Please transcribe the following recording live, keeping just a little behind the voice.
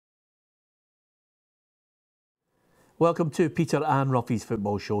Welcome to Peter and Ruffy's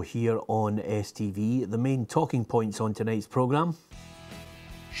Football Show here on STV. The main talking points on tonight's programme.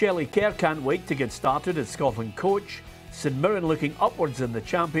 Shelley Kerr can't wait to get started as Scotland coach. St Mirren looking upwards in the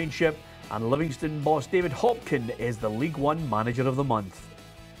Championship. And Livingston boss David Hopkin is the League One Manager of the Month.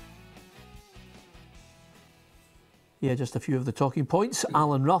 Yeah, just a few of the talking points.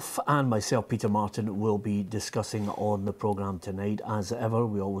 Alan Ruff and myself, Peter Martin, will be discussing on the programme tonight. As ever,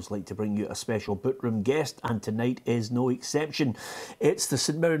 we always like to bring you a special bookroom guest, and tonight is no exception. It's the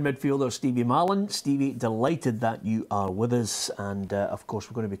St Mirren midfielder, Stevie Mallan. Stevie, delighted that you are with us. And, of course,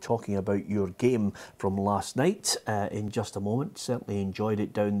 we're going to be talking about your game from last night in just a moment. Certainly enjoyed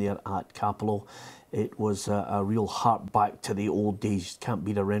it down there at Capello. It was a real heart back to the old days. Can't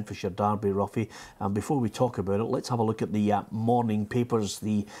beat a Renfrewshire derby, Ruffy. And before we talk about it, let's have a look at the morning papers,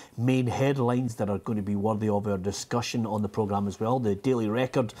 the main headlines that are going to be worthy of our discussion on the programme as well. The Daily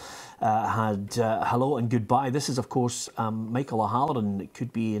Record had hello and goodbye. This is, of course, Michael O'Halloran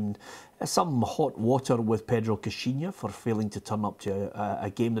could be in some hot water with Pedro Caixinha for failing to turn up to a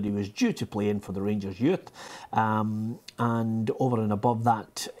game that he was due to play in for the Rangers youth. And over and above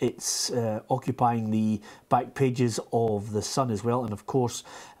that, it's occupying the back pages of The Sun as well. And of course,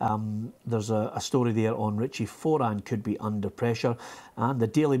 there's a story there on Richie Foran could be under pressure. And the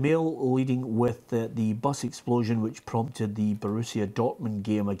Daily Mail leading with the bus explosion which prompted the Borussia Dortmund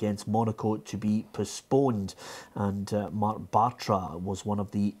game against Monaco to be postponed. And Mark Bartra was one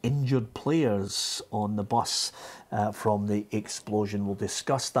of the injured players on the bus from the explosion. We'll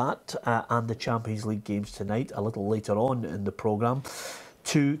discuss that and the Champions League games tonight a little later on in the programme.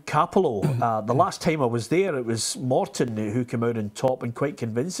 To Capello. The last time I was there, it was Morton who came out on top and quite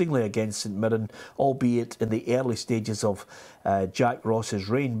convincingly against St Mirren, albeit in the early stages of Jack Ross's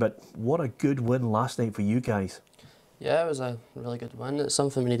reign. But what a good win last night for you guys. Yeah, it was a really good win. It's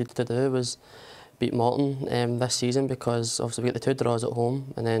something we needed to do, was beat Morton this season, because obviously we get the 2 draws at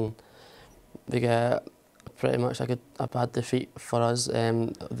home and then we get pretty much a bad defeat for us.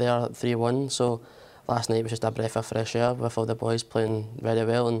 They are 3-1, so last night was just a breath of fresh air with all the boys playing very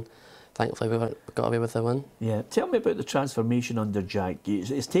well, and thankfully we got away with the win. Yeah, tell me about the transformation under Jack.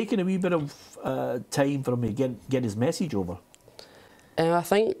 It's taken a wee bit of time for him to get his message over. I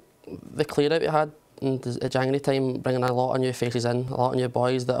think the clear out we had in the January time, bringing a lot of new faces in, a lot of new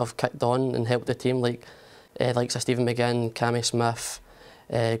boys that have kicked on and helped the team, like Stephen McGinn, Cammy Smith,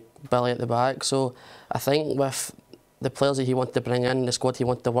 Billy at the back. So I think with the players that he wanted to bring in, the squad he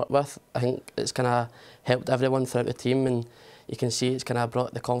wanted to work with, I think it's kind of helped everyone throughout the team, and you can see it's kind of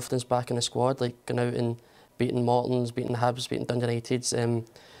brought the confidence back in the squad, like going out and beating Mortons, beating Hibs, beating Dundee United,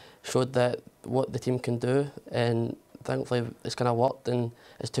 showed that what the team can do, and thankfully it's kind of worked and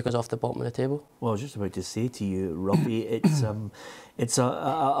it's took us off the bottom of the table. Well, I was just about to say to you, Ruffy, it's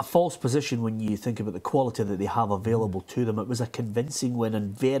a false position when you think about the quality that they have available to them. It was a convincing win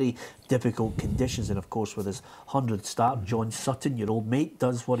in very difficult conditions, and of course with his 100th start, John Sutton, your old mate,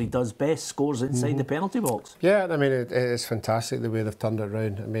 does what he does best, scores inside the penalty box. Yeah, I mean it's fantastic the way they've turned it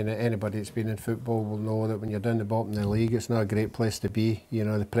around. I mean, anybody that's been in football will know that when you're down the bottom of the league, it's not a great place to be. You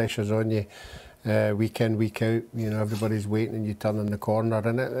know, the pressure's on you. Week in, week out, you know, everybody's waiting and you turn in the corner,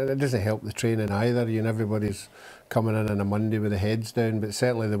 and it doesn't help the training either. You know, everybody's coming in on a Monday with their heads down, but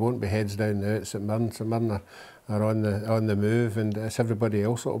certainly they won't be heads down now at St Mirren. St Mirren are on the move, and it's everybody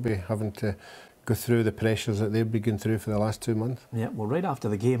else that will be having to go through the pressures that they've been going through for the last 2 months. Yeah, well, right after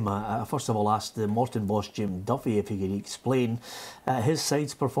the game, I first of all asked the Morton boss Jim Duffy if he could explain his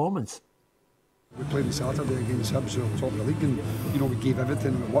side's performance. We played on Saturday against Hibs on top of the league, and you know, we gave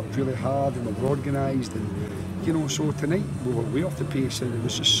everything, we worked really hard and we were organised, and you know, so tonight we were way off the pace, and it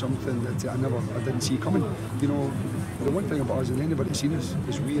was just something that I didn't see coming. You know, the one thing about us, and anybody that's seen us,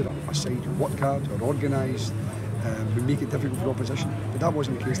 is we're a side who work hard, are organised, we make it difficult for the opposition, but that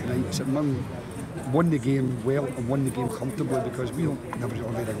wasn't the case tonight. St Mirren won the game well and won the game comfortably because we never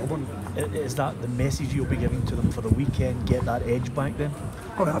laid a rub on them. Is that the message you'll be giving to them for the weekend? Get that edge back then?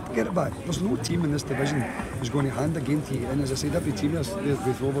 Oh, they have to get it back. There's no team in this division who's going to hand a game to you. And as I said, every team there's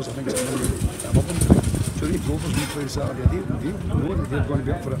with Rovers, I think it's above them. So these Rovers we play Saturday, they know that they're going to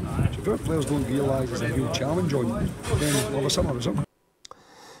be up for it. So if our players don't realise there's a real challenge on you, then we'll have a similar result.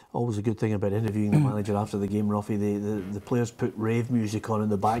 Always a good thing about interviewing the manager after the game, Ruffy. The players put rave music on in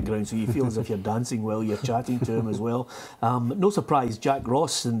the background, so you feel as if you're dancing while you're chatting to him as well. No surprise, Jack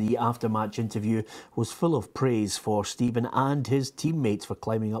Ross in the after-match interview was full of praise for Stephen and his teammates for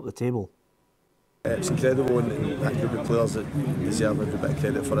climbing up the table. It's incredible, and that group of players that deserve every bit of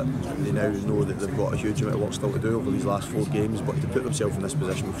credit for it. They now know that they've got a huge amount of work still to do over these last 4 games, but to put themselves in this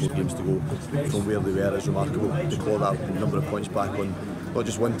position with 4 games to go from where they were is remarkable. To claw that number of points back on not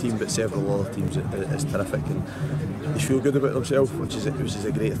just one team but several other teams is terrific, and they feel good about themselves, which is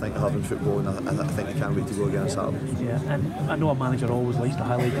a great thing to have in football, and I think I can't wait to go again on Saturday. Yeah, and I know a manager always likes to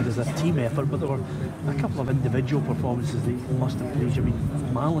highlight it as a team effort, but there were a couple of individual performances that must have pleased you. I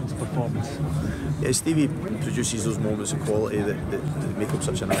mean, Mallan's performance. Yeah, Stevie produces those moments of quality that make him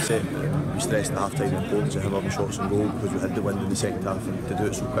such an asset. We stressed at half time the importance of him having shots on goal because we had the win in the second half, and to do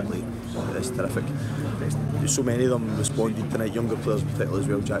it so quickly is terrific. So many of them responded tonight, younger players particularly as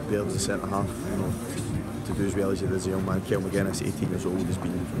well. Jack Baird as a centre half, to do as well as he did as a young man. Kel McGuinness, 18 years old, has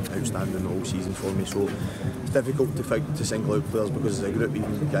been outstanding all season for me. So it's difficult to single out players because as a group,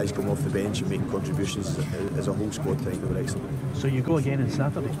 even guys coming off the bench and making contributions as a whole squad tonight, they were excellent. So you go again on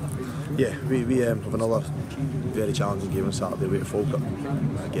Saturday? Yeah, we have another very challenging game on Saturday away at Falkirk.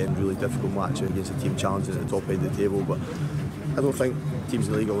 Again, really difficult match against a team challenging at the top end of the table, but I don't think teams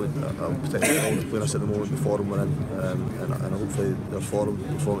in the league are particularly playing us at the moment. The form we're in, and hopefully their form,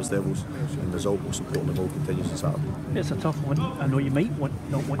 performance levels and result will support the ball continues on Saturday. It's a tough one. I know you might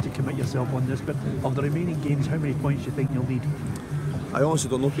not want to commit yourself on this, but of the remaining games, how many points do you think you'll need? I honestly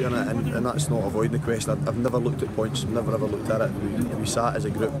don't know, Peter, and that's not avoiding the question. I've never looked at points, never ever looked at it. We sat as a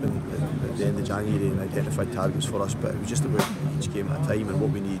group at the end of January and identified targets for us, but it was just about each game at a time and what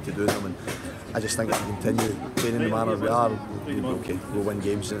we needed to do in them. And I just think if we continue playing in the manner we are, we'll be okay. We'll win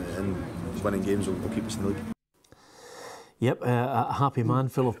games, and winning games will keep us in the league. Yep, a happy man,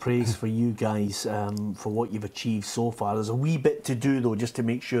 full of praise for you guys for what you've achieved so far. There's a wee bit to do though, just to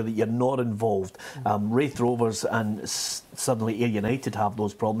make sure that you're not involved. Wraith Rovers and suddenly Ayr United have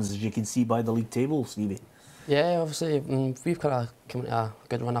those problems, as you can see by the league table, Stevie. Yeah, obviously we've kind of come into a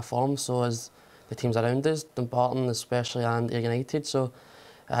good run of form, so as the teams around us, Morton especially and Ayr United, so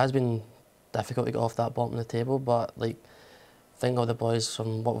it has been difficult to get off that bottom of the table, but like, I think all the boys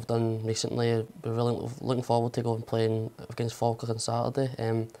from what we've done recently, we're really looking forward to going playing against Falkirk on Saturday.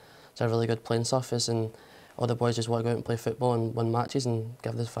 It's a really good playing surface, and all the boys just want to go out and play football and win matches and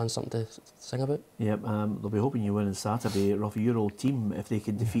give the fans something to sing about. Yep, they'll be hoping you win on Saturday. Ruffy, your old team, if they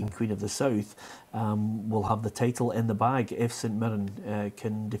can defeat Queen of the South, will have the title in the bag if St Mirren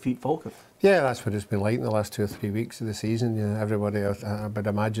can defeat Falkirk. Yeah, that's what it's been like in the last 2 or 3 weeks of the season. You know, everybody, I would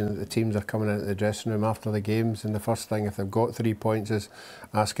imagine that the teams are coming into the dressing room after the games, and the first thing, if they've got 3 points, is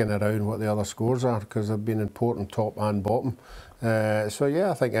asking around what the other scores are, because they've been important top and bottom. So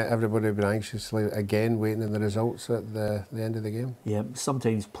yeah, I think everybody will be anxiously again waiting on the results at the end of the game. Yeah,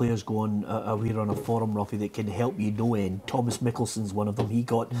 sometimes players go on a wee run of form, Ruffy, that can help you no end. Thomas Mickelson's one of them. He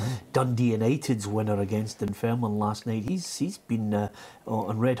got Dundee United's winner against Dunfermline last night. He's been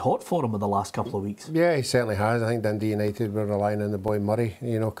on red hot for him in the last couple of weeks. Yeah, he certainly has. I think Dundee United were relying on the boy Murray,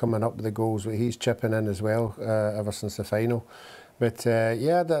 you know, coming up with the goals. He's chipping in as well ever since the final. But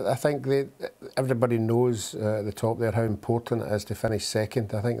yeah, I think everybody knows at the top there how important it is to finish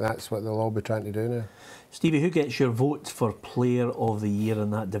second. I think that's what they'll all be trying to do now. Stevie, who gets your vote for Player of the Year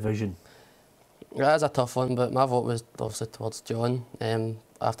in that division? That is a tough one, but my vote was obviously towards John.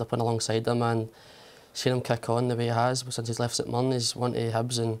 After playing alongside him and seeing him kick on the way he has since he's left St Mirren, he's won to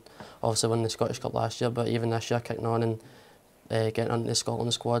Hibs and obviously won the Scottish Cup last year, but even this year kicking on and getting onto the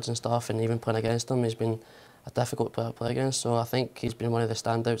Scotland squads and stuff, and even playing against him, he's been a difficult player to play against, so I think he's been one of the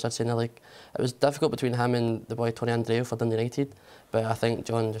standouts, I'd say, in the league. It was difficult between him and the boy Tony Andreu for Dundee United, but I think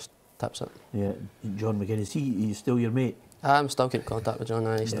John just tips it. Yeah, John McGinn, is he still your mate? I'm still keeping contact with John.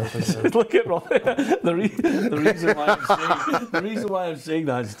 He's still Look at Rob. The reason why I'm saying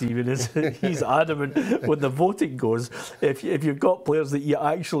that, Stephen, is he's adamant when the voting goes. If you've got players that you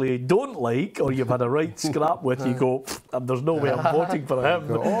actually don't like or you've had a right scrap with, you go, there's no way I'm voting for him.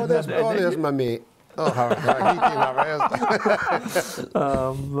 There's my mate. He came up first.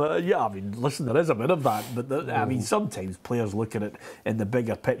 Yeah, I mean, listen, there is a bit of that, but I mean, sometimes players look at it in the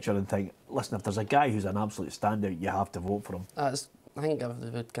bigger picture and think, listen, if there's a guy who's an absolute standout, you have to vote for him. I think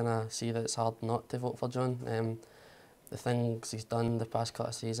everybody would kind of see that it's hard not to vote for John. The things he's done the past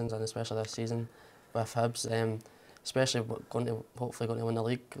couple of seasons, and especially this season with Hibs, especially hopefully going to win the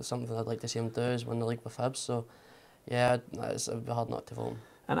league, something I'd like to see him do is win the league with Hibs. So yeah, it would be hard not to vote him.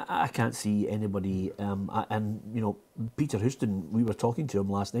 And I can't see anybody, and you know, Peter Houston, we were talking to him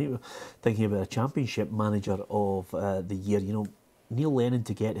last night, thinking about a championship manager of the year. You know, Neil Lennon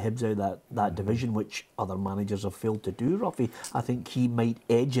to get Hibs out of that division, which other managers have failed to do, Ruffy. I think he might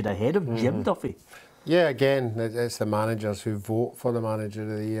edge it ahead of Jim Duffy. Yeah, again, it's the managers who vote for the manager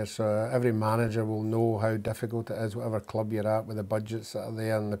of the year, so every manager will know how difficult it is, whatever club you're at, with the budgets that are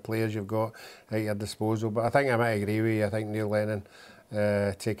there and the players you've got at your disposal. But I think I might agree with you. I think Neil Lennon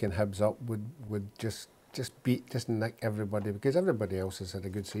taking Hibs up would just nick everybody, because everybody else has had a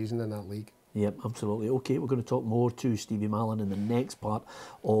good season in that league. Yep, absolutely. Okay, we're going to talk more to Stevie Mallan in the next part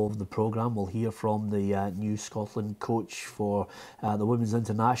of the programme. We'll hear from the new Scotland coach for the Women's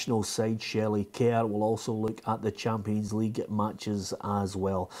International side, Shelley Kerr. We'll also look at the Champions League matches as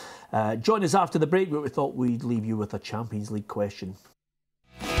well. Join us after the break, but we thought we'd leave you with a Champions League question.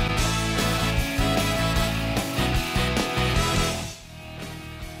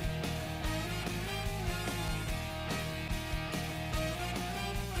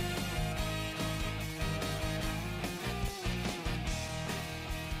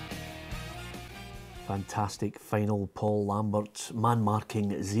 Fantastic final. Paul Lambert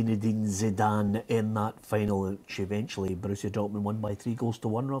man-marking Zinedine Zidane in that final, which eventually Borussia Dortmund won by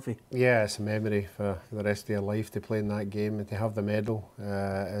 3-1, Ruffy. Yeah, it's a memory for the rest of your life to play in that game and to have the medal.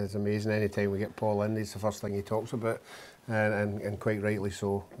 It's amazing. Anytime we get Paul in, it's the first thing he talks about, and quite rightly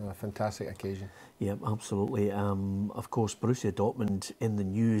so. A fantastic occasion. Yeah, absolutely. Of course, Borussia Dortmund in the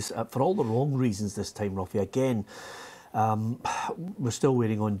news for all the wrong reasons this time, Ruffy. Again, we're still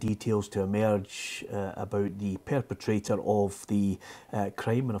waiting on details to emerge about the perpetrator of the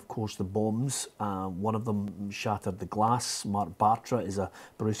crime and of course the bombs. One of them shattered the glass. Marc Bartra is a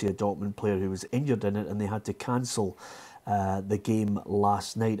Borussia Dortmund player who was injured in it, and they had to cancel the game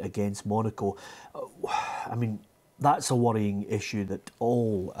last night against Monaco. I mean, that's a worrying issue that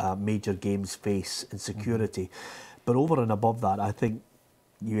all major games face in security. But over and above that, I think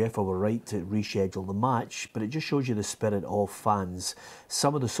UEFA were right to reschedule the match, but it just shows you the spirit of fans.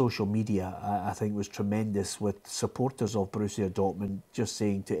 Some of the social media, I think, was tremendous, with supporters of Borussia Dortmund just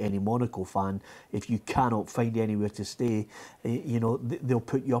saying to any Monaco fan, if you cannot find anywhere to stay, you know, they'll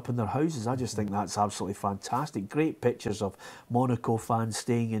put you up in their houses. I just think that's absolutely fantastic. Great pictures of Monaco fans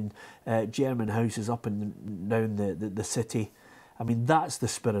staying in German houses up and down the city. I mean, that's the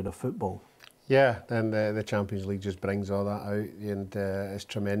spirit of football. Yeah, and the Champions League just brings all that out, and it's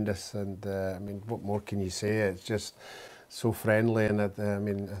tremendous. And I mean, what more can you say? It's just so friendly, and I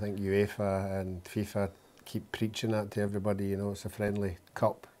mean, I think UEFA and FIFA keep preaching that to everybody. You know, it's a friendly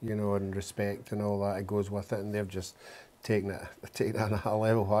cup, you know, and respect and all that. It goes with it, and they've just taken it a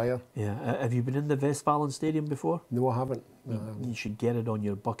level higher. Yeah, have you been in the Westfalen Stadium before? No, I haven't. You should get it on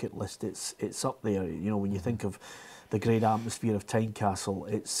your bucket list. It's up there. You know, when you think of the great atmosphere of Tynecastle,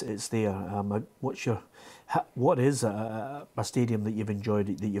 it's there. What is a stadium that you've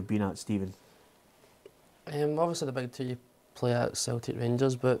enjoyed, that you've been at, Stephen? Obviously the big two you play at, Celtic,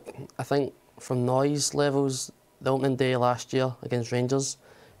 Rangers, but I think from noise levels, the opening day last year against Rangers,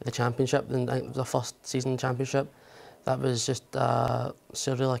 the Championship, and I think it was the first season Championship, that was just a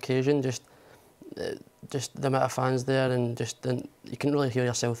surreal occasion. Just the amount of fans there, and you couldn't really hear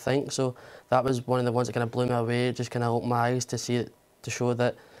yourself think. So that was one of the ones that kind of blew me away. It just kind of opened my eyes to see it, to show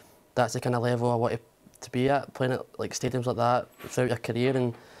that that's the kind of level I want to be at, playing at like stadiums like that throughout your career.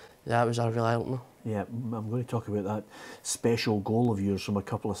 And yeah, it was a real eye opener. Yeah, I'm going to talk about that special goal of yours from a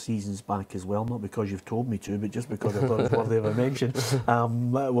couple of seasons back as well, not because you've told me to, but just because I thought it was worthy of a mention.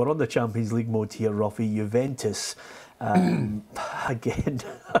 We're on the Champions League mode here, Ruffy. Juventus. Again,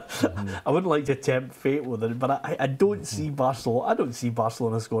 I wouldn't like to tempt fate with it, but I don't see Barcelona. I don't see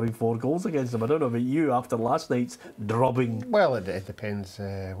Barcelona scoring 4 goals against them. I don't know about you after last night's drubbing. Well, it depends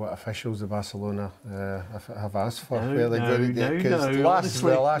what officials the Barcelona have asked for.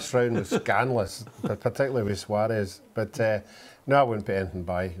 The last round was scandalous, particularly with Suarez. But no, I wouldn't put anything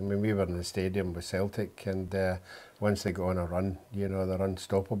by. I mean, we were in the stadium with Celtic, and once they go on a run, you know, they're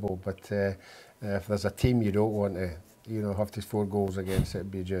unstoppable. But if there's a team you don't want to, you know, have to 4 goals against, it'd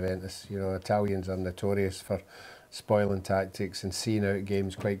be Juventus. You know, Italians are notorious for spoiling tactics and seeing out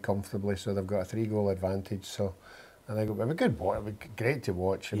games quite comfortably, so they've got a 3-goal advantage. So I think it'll be good. It'll be great to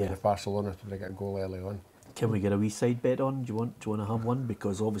watch. I mean, if Barcelona to get a goal early on. Can we get a wee side bet on? Do you want to have one?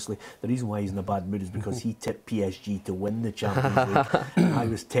 Because obviously the reason why he's in a bad mood is because he tipped PSG to win the Champions League. I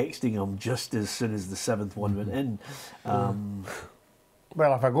was texting him just as soon as the 7th one went in.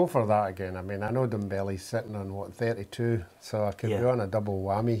 Well, if I go for that again, I mean, I know Dembele's sitting on 32, so I could be on a double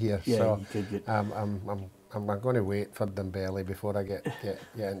whammy here. Yeah, so you could get. I'm going to wait for Dembele before I get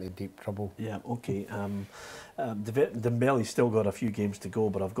into deep trouble. Yeah, okay. Dembele's still got a few games to go,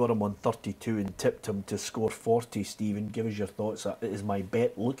 but I've got him on 32 and tipped him to score 40. Stephen, give us your thoughts. Is my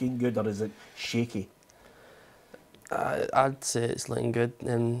bet looking good, or is it shaky? I'd say it's looking good.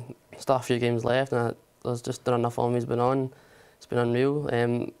 Still a few games left, and there's just not enough on he's been on. It's been unreal,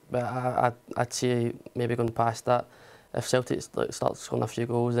 but I'd say maybe going past that. If Celtic start scoring a few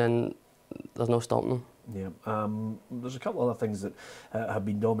goals, then there's no stopping them. Yeah, there's a couple other things that have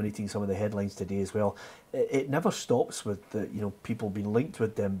been dominating some of the headlines today as well. It never stops with people being linked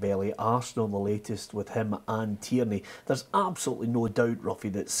with Dembele. Arsenal, the latest with him and Tierney. There's absolutely no doubt,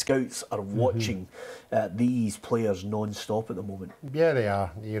 Ruffy, that scouts are watching these players non-stop at the moment. Yeah, they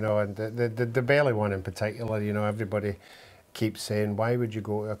are. And the Dembele one in particular. Everybody keeps saying, why would you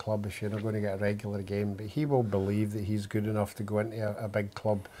go to a club if you're not going to get a regular game? But he will believe that he's good enough to go into a big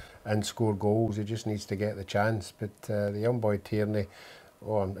club and score goals. He just needs to get the chance. But the young boy Tierney,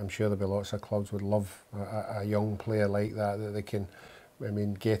 I'm sure there'll be lots of clubs would love a young player like that they can,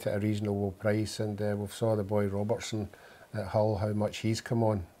 get at a reasonable price. And we've saw the boy Robertson at Hull, how much he's come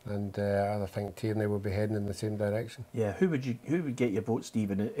on. And I think Tierney will be heading in the same direction. Yeah, who would get your vote,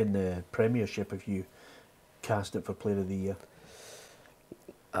 Stephen, in the Premiership if you cast it for Player of the Year?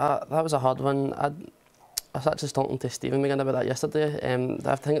 That was a hard one. I was actually talking to Stephen McGinn about that yesterday.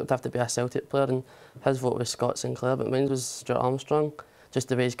 I think it would have to be a Celtic player, and his vote was Scott Sinclair, but mine was Stuart Armstrong. Just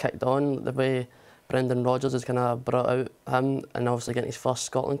the way he's kicked on, the way Brendan Rodgers has kind of brought out him, and obviously getting his first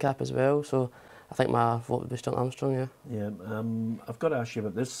Scotland cap as well. So I think my vote would be Stuart Armstrong, yeah. Yeah, I've got to ask you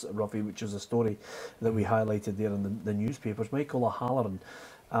about this, Ruffy, which is a story that we highlighted there in the newspapers. Michael O'Halloran,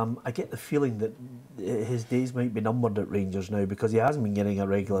 I get the feeling that his days might be numbered at Rangers now because he hasn't been getting a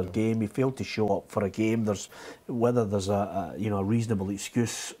regular game. He failed to show up for a game. Whether there's a reasonable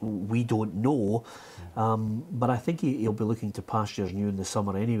excuse, we don't know. But I think he'll be looking to pastures new in the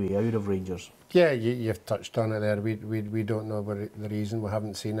summer anyway, out of Rangers. Yeah, you've touched on it there. We don't know the reason. We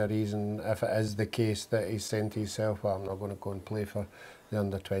haven't seen a reason. If it is the case that he's saying to himself, well, I'm not going to go and play for the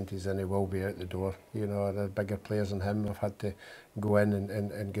under-20s, and he will be out the door. The bigger players than him have had to go in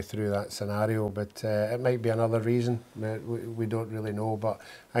and go through that scenario. But it might be another reason. We don't really know. But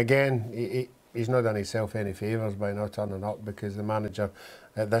again, he's not done himself any favours by not turning up, because the manager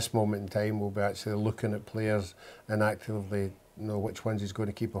at this moment in time will be actually looking at players and actively know which ones he's going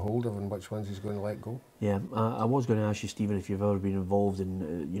to keep a hold of and which ones he's going to let go. Yeah, I was going to ask you, Stephen, if you've ever been involved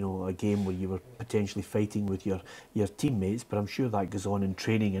in a game where you were potentially fighting with your teammates, but I'm sure that goes on in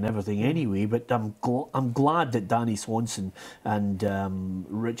training and everything anyway. But I'm glad that Danny Swanson and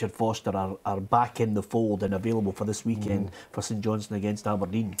Richard Foster are back in the fold and available for this weekend for St Johnstone against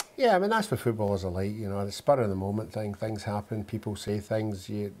Aberdeen. Yeah, that's what footballers are like. The spur of the moment thing. Things happen, people say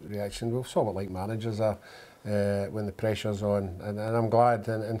things, reaction. We've saw what like managers are. When the pressure's on, and I'm glad,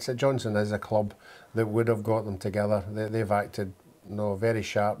 and St Johnstone is a club that would have got them together. They've acted very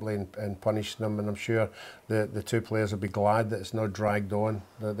sharply and punished them, and I'm sure the two players will be glad that it's not dragged on,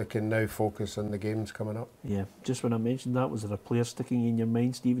 that they can now focus on the games coming up. Yeah, just when I mentioned that, was there a player sticking in your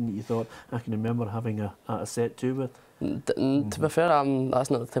mind, Stephen, that you thought, I can remember having a set two with? To be fair, that's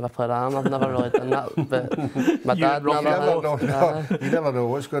not the type of player I am. I've never really done that. But my dad never has. You never know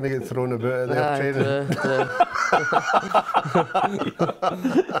what's going to get thrown about in their training.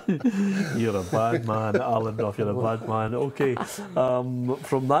 You're a bad man, Alan Duff. You're a bad man. Okay,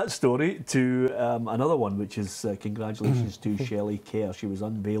 from that story to another one, which is congratulations to Shelley Kerr. She was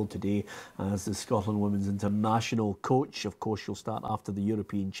unveiled today as the Scotland Women's International coach. Of course, she'll start after the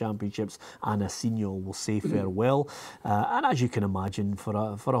European Championships. Anna Signol will say farewell. And as you can imagine, for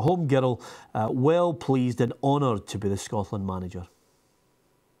a home girl, well pleased and honoured to be the Scotland manager.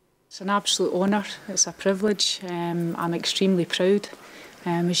 It's an absolute honour, it's a privilege. I'm extremely proud.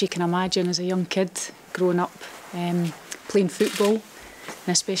 As you can imagine, as a young kid growing up playing football, and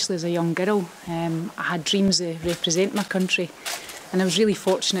especially as a young girl, I had dreams of representing my country, and I was really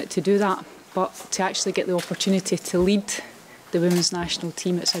fortunate to do that. But to actually get the opportunity to lead the women's national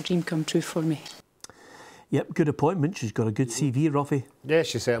team, it's a dream come true for me. Yep, good appointment. She's got a good CV, Ruffy. Yeah,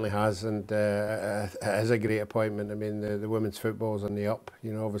 she certainly has, and it is a great appointment. The women's football's on the up.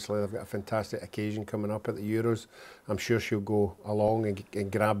 Obviously they've got a fantastic occasion coming up at the Euros. I'm sure she'll go along and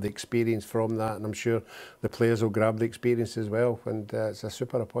grab the experience from that, and I'm sure the players will grab the experience as well, and it's a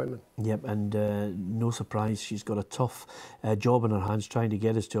super appointment. Yep, and no surprise, she's got a tough job in her hands trying to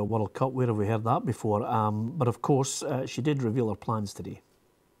get us to a World Cup. Where have we heard that before? But of course, she did reveal her plans today.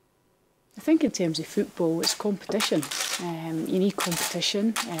 I think in terms of football, it's competition. You need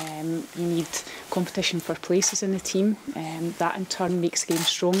competition. You need competition for places in the team. That in turn makes the game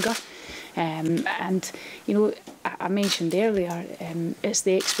stronger. And I mentioned earlier, it's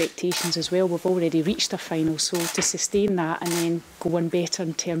the expectations as well. We've already reached a final, so to sustain that and then go on better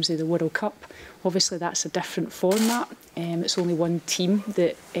in terms of the World Cup, obviously that's a different format. It's only one team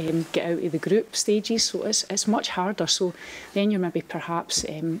that get out of the group stages, so it's much harder. So then you're maybe perhaps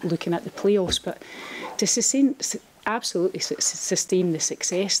looking at the playoffs, but to absolutely sustain the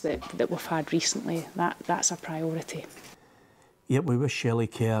success that we've had recently, that's a priority. Yep, we wish Shelley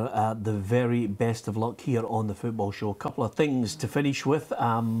Kerr the very best of luck here on the Football Show. A couple of things to finish with.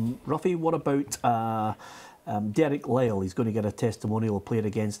 Ruffy, what about Derek Lyle? He's going to get a testimonial player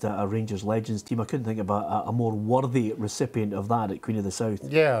against a Rangers Legends team. I couldn't think of a more worthy recipient of that at Queen of the South.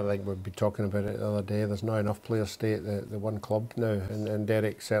 Yeah, I think we'd be talking about it the other day. There's not enough players stay at the one club now, and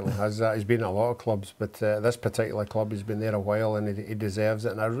Derek certainly has that. He's been at a lot of clubs, but this particular club, he's been there a while, and he deserves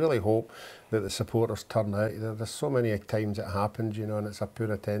it. And I really hope that the supporters turn out. There's so many times it happens, you know, and it's a poor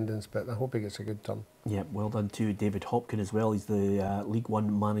attendance, but I hope he gets a good turn. Yeah, well done to David Hopkin as well. He's the League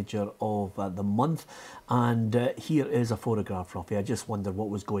One Manager of the Month. And here is a photograph, Ruffy. I just wonder what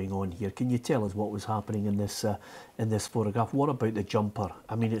was going on here. Can you tell us what was happening in this photograph? What about the jumper?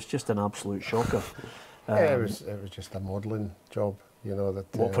 I mean, it's just an absolute shocker. Yeah, it was just a modelling job. You know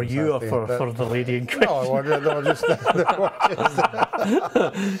that. What, for you or for the lady in question? No, just.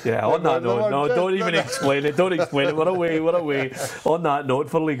 Yeah, on that note, no, don't even explain it. Don't explain it. We're away. On that note,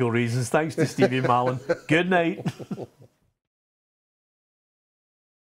 for legal reasons, thanks to Stevie Mallan. Good night.